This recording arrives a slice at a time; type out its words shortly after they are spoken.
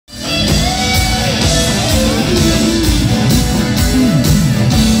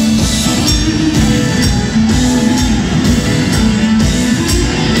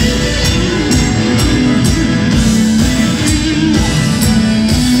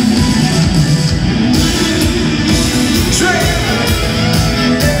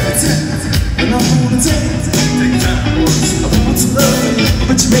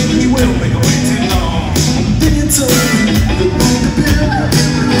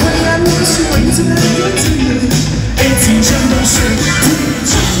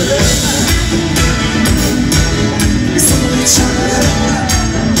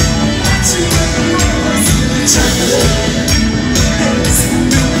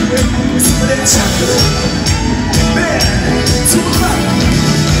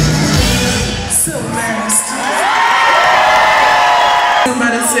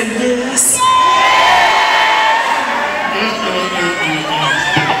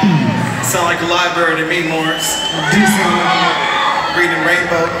the library to me, Morris. Do something. Reading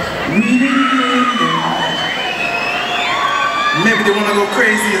Rainbow. Maybe they want to go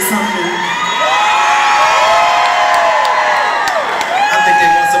crazy or something. I think they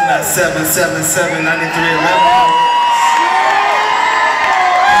want some of that 777 9311.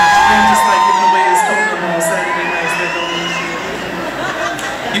 Just like giving away his phone number on Saturday nights.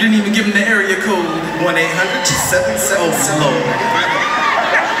 You didn't even give him the area code. 1-800-777. Oh, Lord.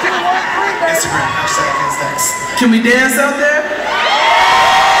 Instagram, #Instax. Can we dance out there?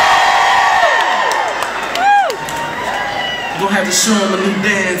 We're gonna have to show them a new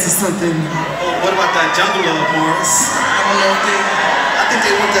dance or something. Oh, what about that jungle love, Morris? I don't know if I think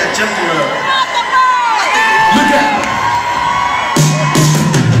they want that jungle love. Look out!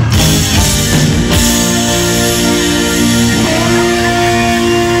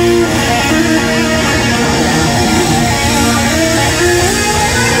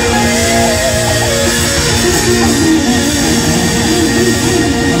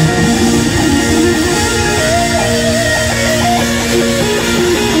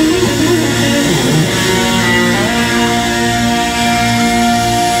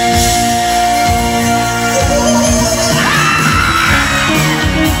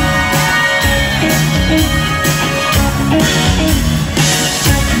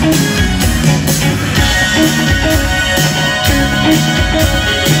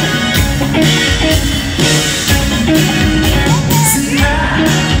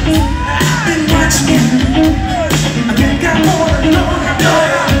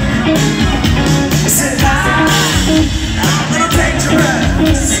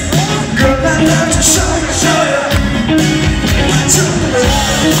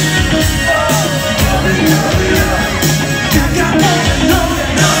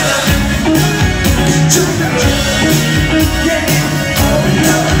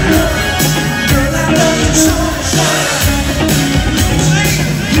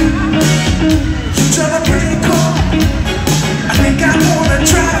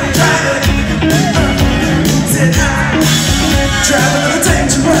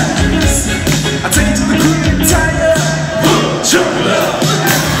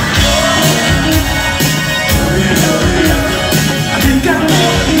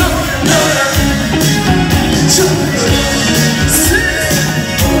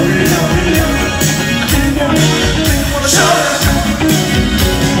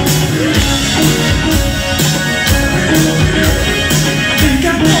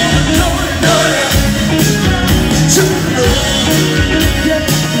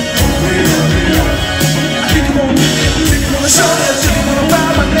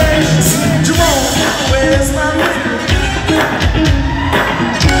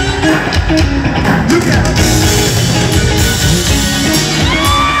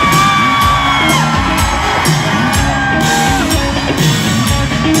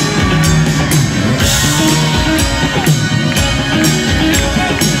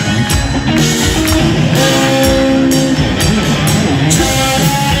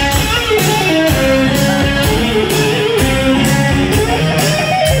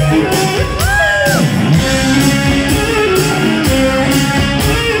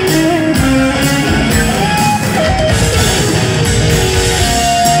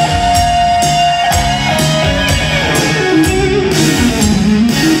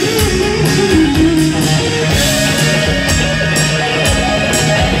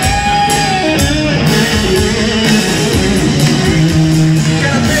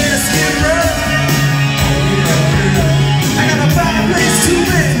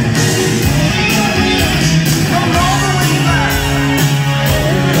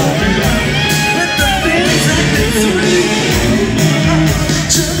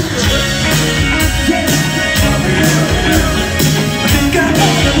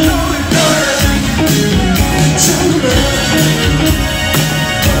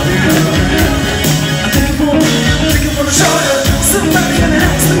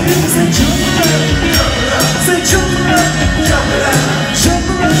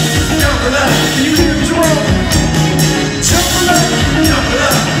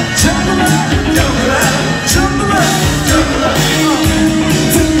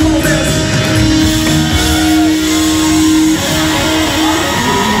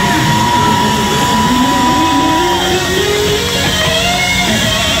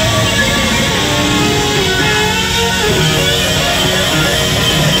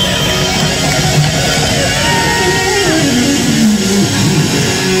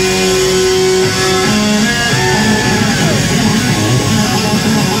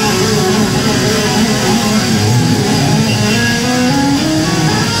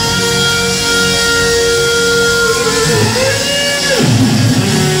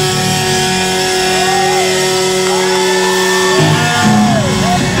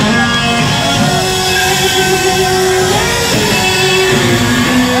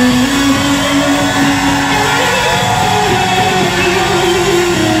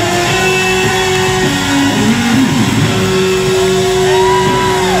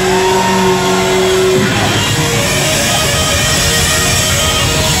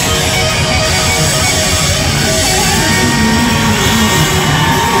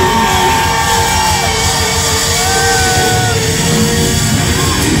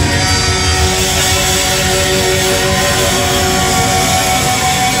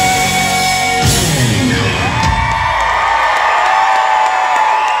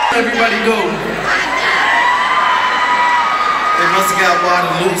 Everybody go. They must have got water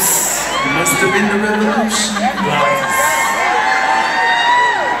loose. It must have been the revolution.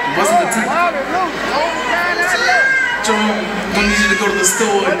 It wasn't the time. John, I'm gonna need you to go to the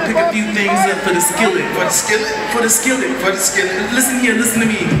store and pick a few things up for the skillet. For the skillet? For the skillet. For the skillet. Listen here, listen to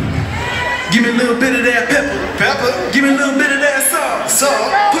me. Give me a little bit of that pepper. Pepper? Give me a little bit of that salt. Salt?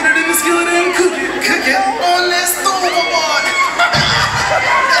 Put it in the skillet and cook it. Cook it on that stove, boy.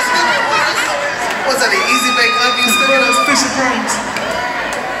 That's good. What's that, an easy bake onion sticker? Those fish and prawns.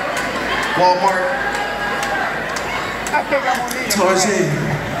 Walmart. Target. Target?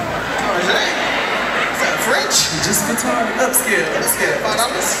 French? Just for Target. Upscale. Upscale.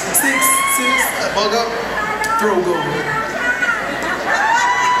 $5. Six. Bogo. Throgo.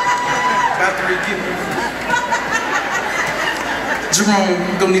 About 3 kilos. Jerome,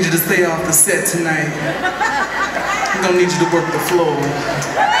 I'm gonna need you to stay off the set tonight. I'm gonna need you to work the floor.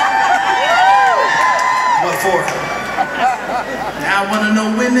 What for? Now I wanna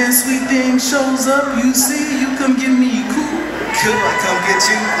know when that sweet thing shows up. You see, you come get me cool. Cool, I come get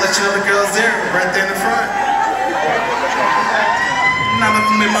you. Let your other girls there, right there in the front. Now if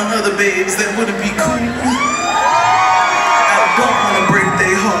I'm with my other babes, that wouldn't be cool. I don't wanna break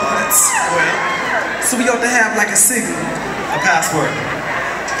their hearts. Well, so we ought to have like a signal. A password.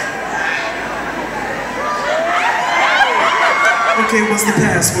 Okay, what's the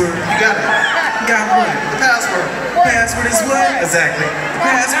password? You got it. Got what? The password. Password is what? Exactly. The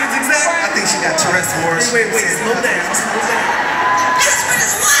password is exactly? I think she got Tourette's horse. Wait, slow down. Password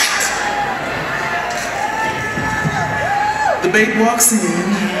is what? The babe walks in.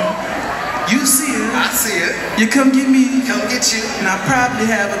 You see her. I see it. You come get me. Come get you. And I probably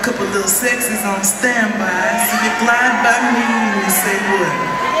have a couple little sexies on standby. So you glide by me and you say what?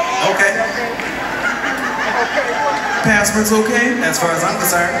 Okay. Password's okay? As far as I'm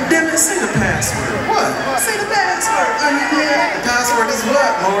concerned. Damn it, say the password. What? Say the password. The password is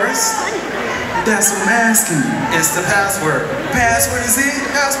what, Morris? That's what I'm asking you. It's the password. Password is it?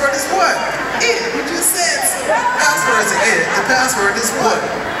 Password is what? It. You just said so. Password is it. The password is what?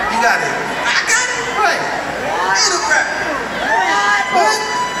 You got it. I got it? Right. It'll right. What?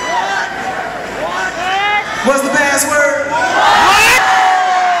 What's the password? What?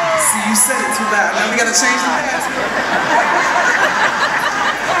 See, you said it too loud. Now we gotta change the password.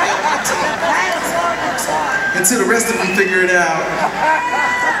 Until the rest of them figure it out.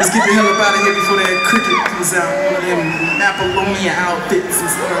 Let's get the hell up out of here before that cricket comes out. One of them Apollonia outfits and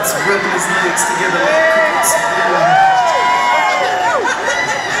starts rubbing his legs together like crickets.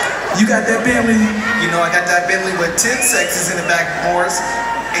 You got that Bentley? You know I got that Bentley with 10 sexes in the back, Morris.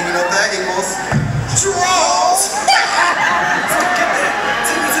 And you know what that equals? Draws! Get that.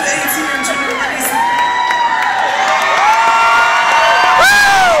 Take me to the ATM, Junior.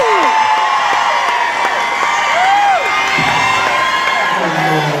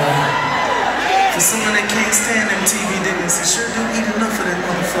 For someone that can't stand them TV dinners, you sure do eat enough of them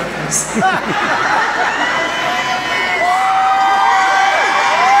motherfuckers.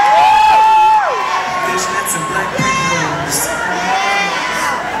 Fishnets and black primrose.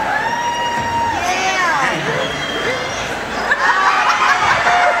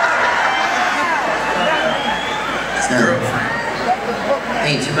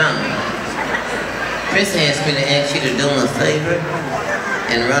 Hey, Jerome. Chris asked me to ask you to do him a favor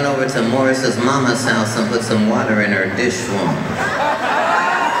and run over to Morris's mama's house and put some water in her dish for him.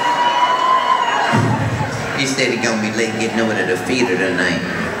 He said he's gonna be late getting over to the feeder tonight.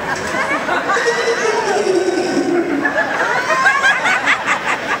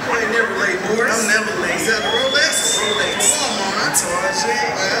 You ain't never late, Morris. I'm never late. Is that a Rolex? Rolex. Come on, Tarjay.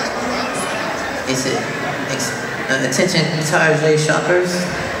 He said, attention Tarjay shoppers.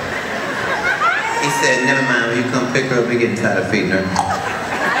 He said, never mind, when you come pick her up, we're getting tired of feeding her.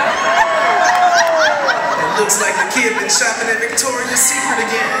 It looks like the kid been shopping at Victoria's Secret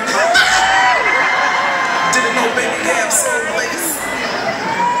again. Didn't know baby have sold lace.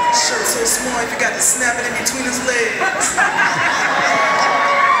 Shirt so small, he forgot to snap it in between his legs.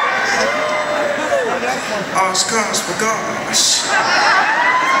 Oshkosh bagosh.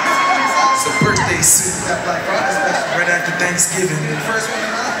 It's a birthday suit. Right after Thanksgiving.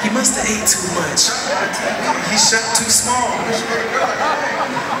 He must have ate too much. He shot too small.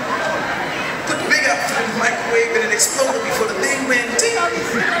 Put the big outfit in the microwave and it exploded before the thing went ding.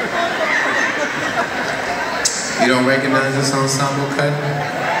 You don't recognize this ensemble cut?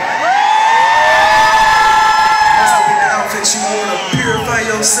 Must have been the outfit you wore to purify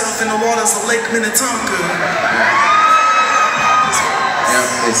yourself in the waters of Lake Minnetonka.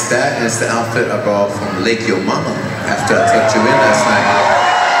 Yeah, it's that, and it's the outfit I brought from Lake Your Mama after I tucked you in last night.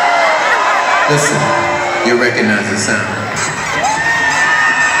 Listen, you recognize the sound.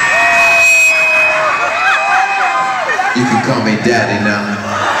 You can call me Daddy now.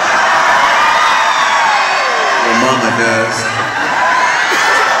 Your mama does.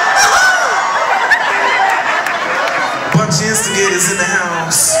 Bunch of instigators in the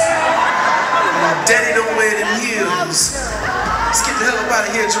house. Daddy don't wear them heels. Let's get the hell up out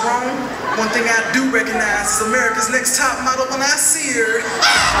of here, Jerome. One thing I do recognize is America's Next Top Model when I see her.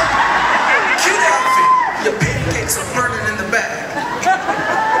 Cute outfit. Your pancakes are burning in the back.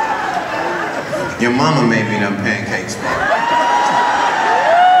 Your mama made me them pancakes, bro.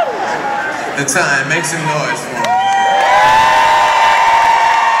 The time, make some noise for me.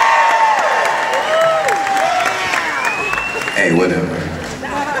 Hey, whatever.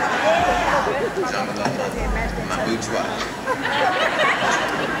 Jungle up, my boudoir.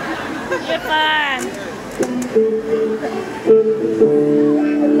 You're fine.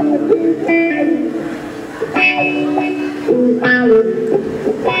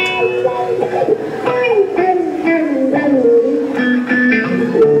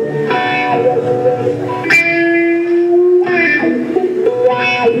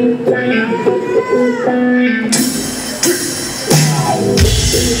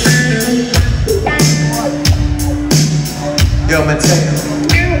 Yo, Mateo.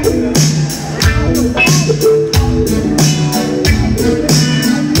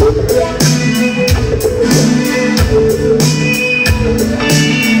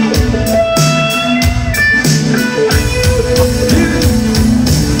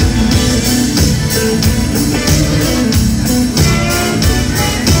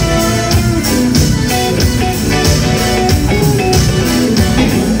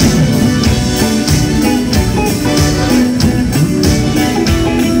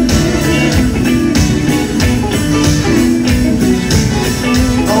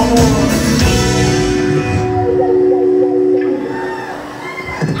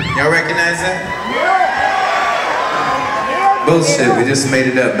 Y'all recognize that? Bullshit, we just made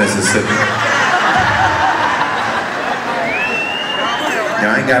it up, Mississippi.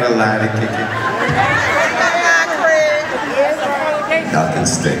 Y'all ain't gotta lie to kick it. Y'all can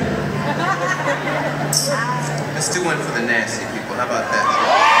stay. Let's do one for the nasty people. How about that?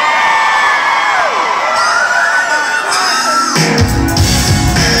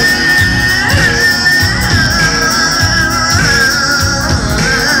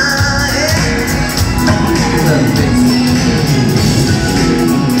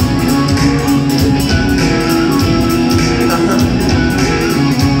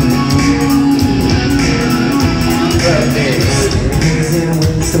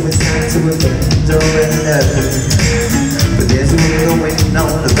 So it's time to abandon another. But there's one going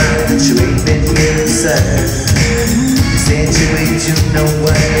on about that you ain't been here inside. Said you ain't, you know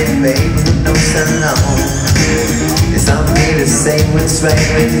what, baby, no so long. It's on me to say what's right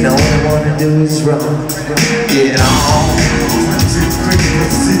when all I wanna do is wrong. Get on. 1, 2, 3,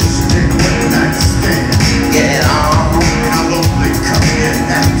 4, 6, then what did I stand? Get on. I'll only come in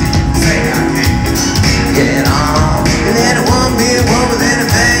after you say I can. Get on. And then it won't be a woman, then a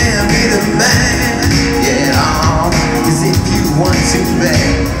man be the man. Get on. Cause if you want to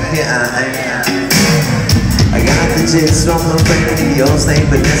beg, yeah, I got the gist from the radio's name,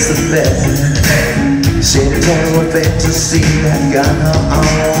 Vanessa Bell. She told her fantasy had got her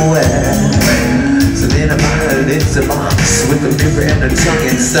unaware. So then I bought her lips a box with a mirror and a tongue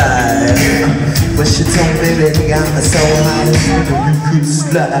inside. But she told me, baby, I'm so high as you could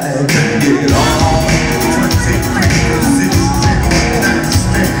slide. Get on.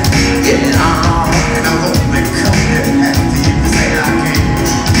 Get on. And I'll only come here after you say I can.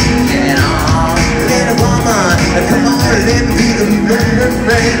 Get on. Little woman, come on, let me be the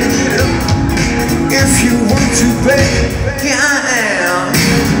man. If you want to, baby, here I am.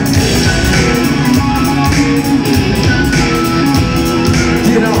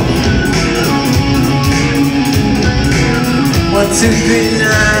 Get on. 1, 2, 3,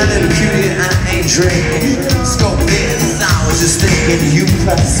 9, little cutie, I ain't drinking. Scope this, I was just thinking you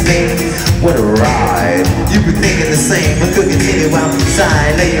plus me. What a ride. You were thinking the same, but could continue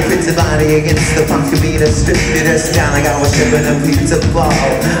outside. Lay your pretty body against the pumpkin beat. Stripped it down like I was shipping a pizza ball.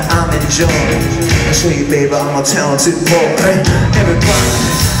 I'm enjoying. I'll show you, baby, I'm a talented boy. Everybody,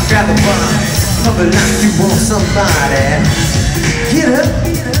 grab a bun. Pump it like you want somebody. Get up,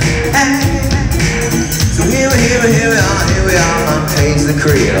 hey. So here we are, my face the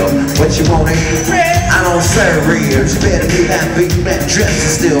crib. What you want to eat? I don't serve ribs. You better be that big, that dress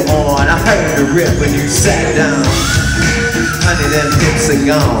is still on. I heard the rip when you sat down. Honey, them hips are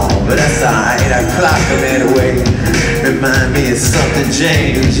gone, but that's alright, I clock them anyway. Remind me of something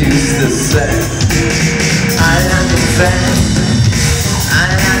James used to say. I like them fat, I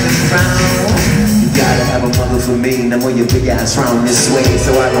like them brown. You gotta have a mother for me, now move your big ass round this way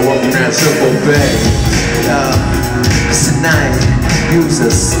so I can walk around Triple Bay. Cause tonight, you's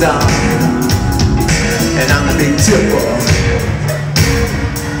a star, and I'm a big tipper.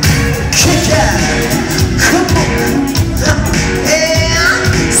 Kick out, come on.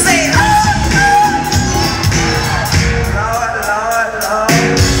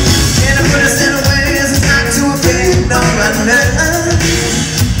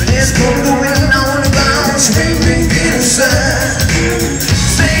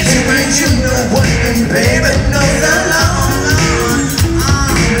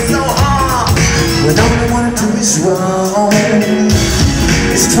 Wrong.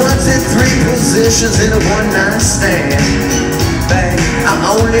 It's 23 positions in a one-night stand. Babe, I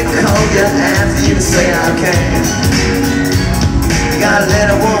only call you after you say I can. You gotta let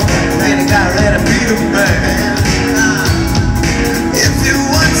her walk, then you gotta let her be the man. If you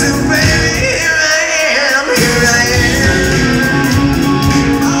want to, baby, here I am, here I am.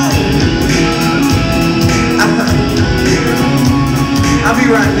 I'll be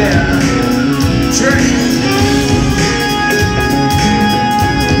right there. Sure.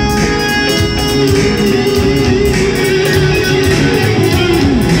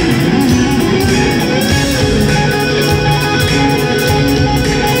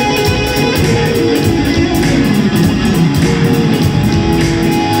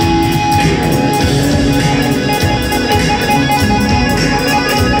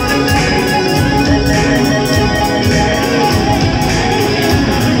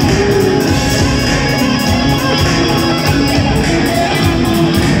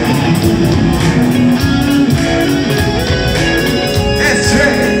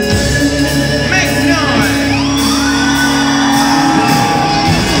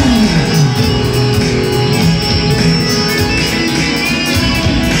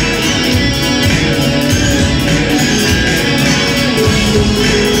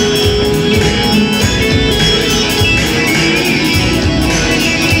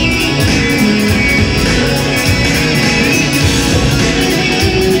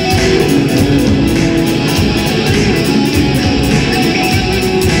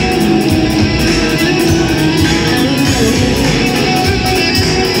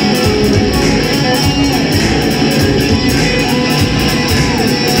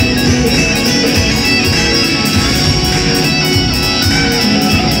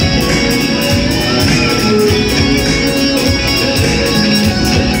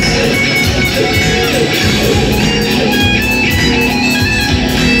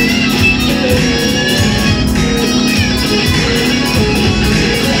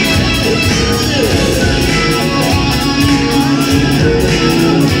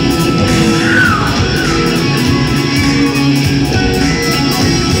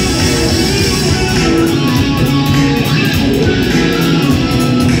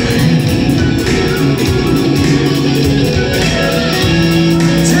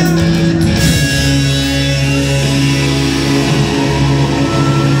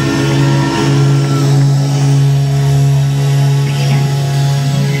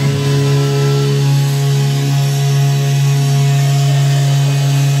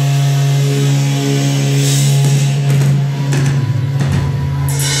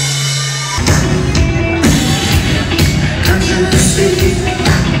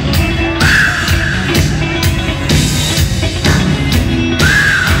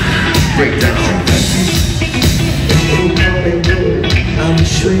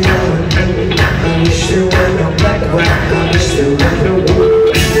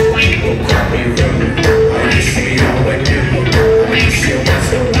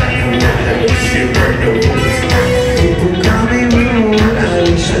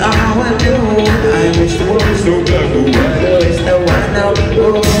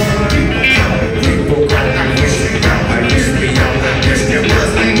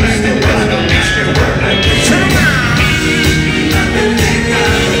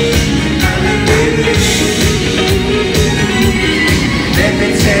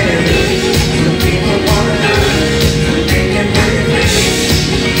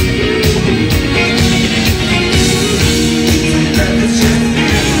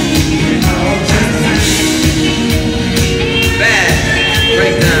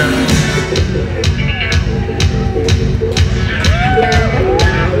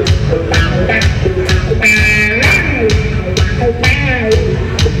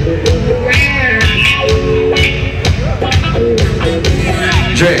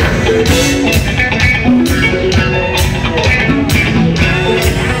 Dre.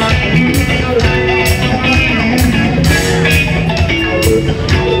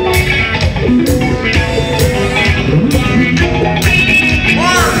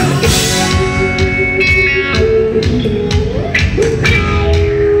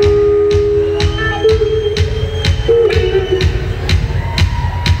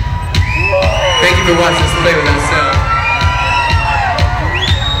 Thank you for watching us play with ourselves.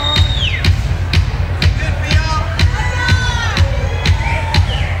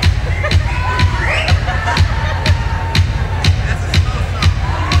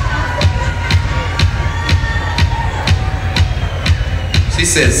 She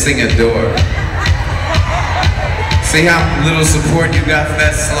said sing Adore. See how little support you got for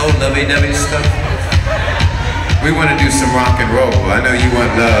that slow lovey-dovey stuff? We want to do some rock and roll. I know you want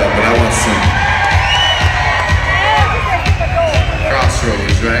love, but I want some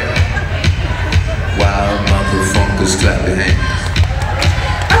crossroads, right? Wild motherfuckers, clap your hands.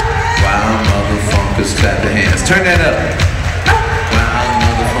 Wild motherfuckers, clap your hands. Turn that up. Wild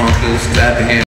motherfuckers, clap your hands.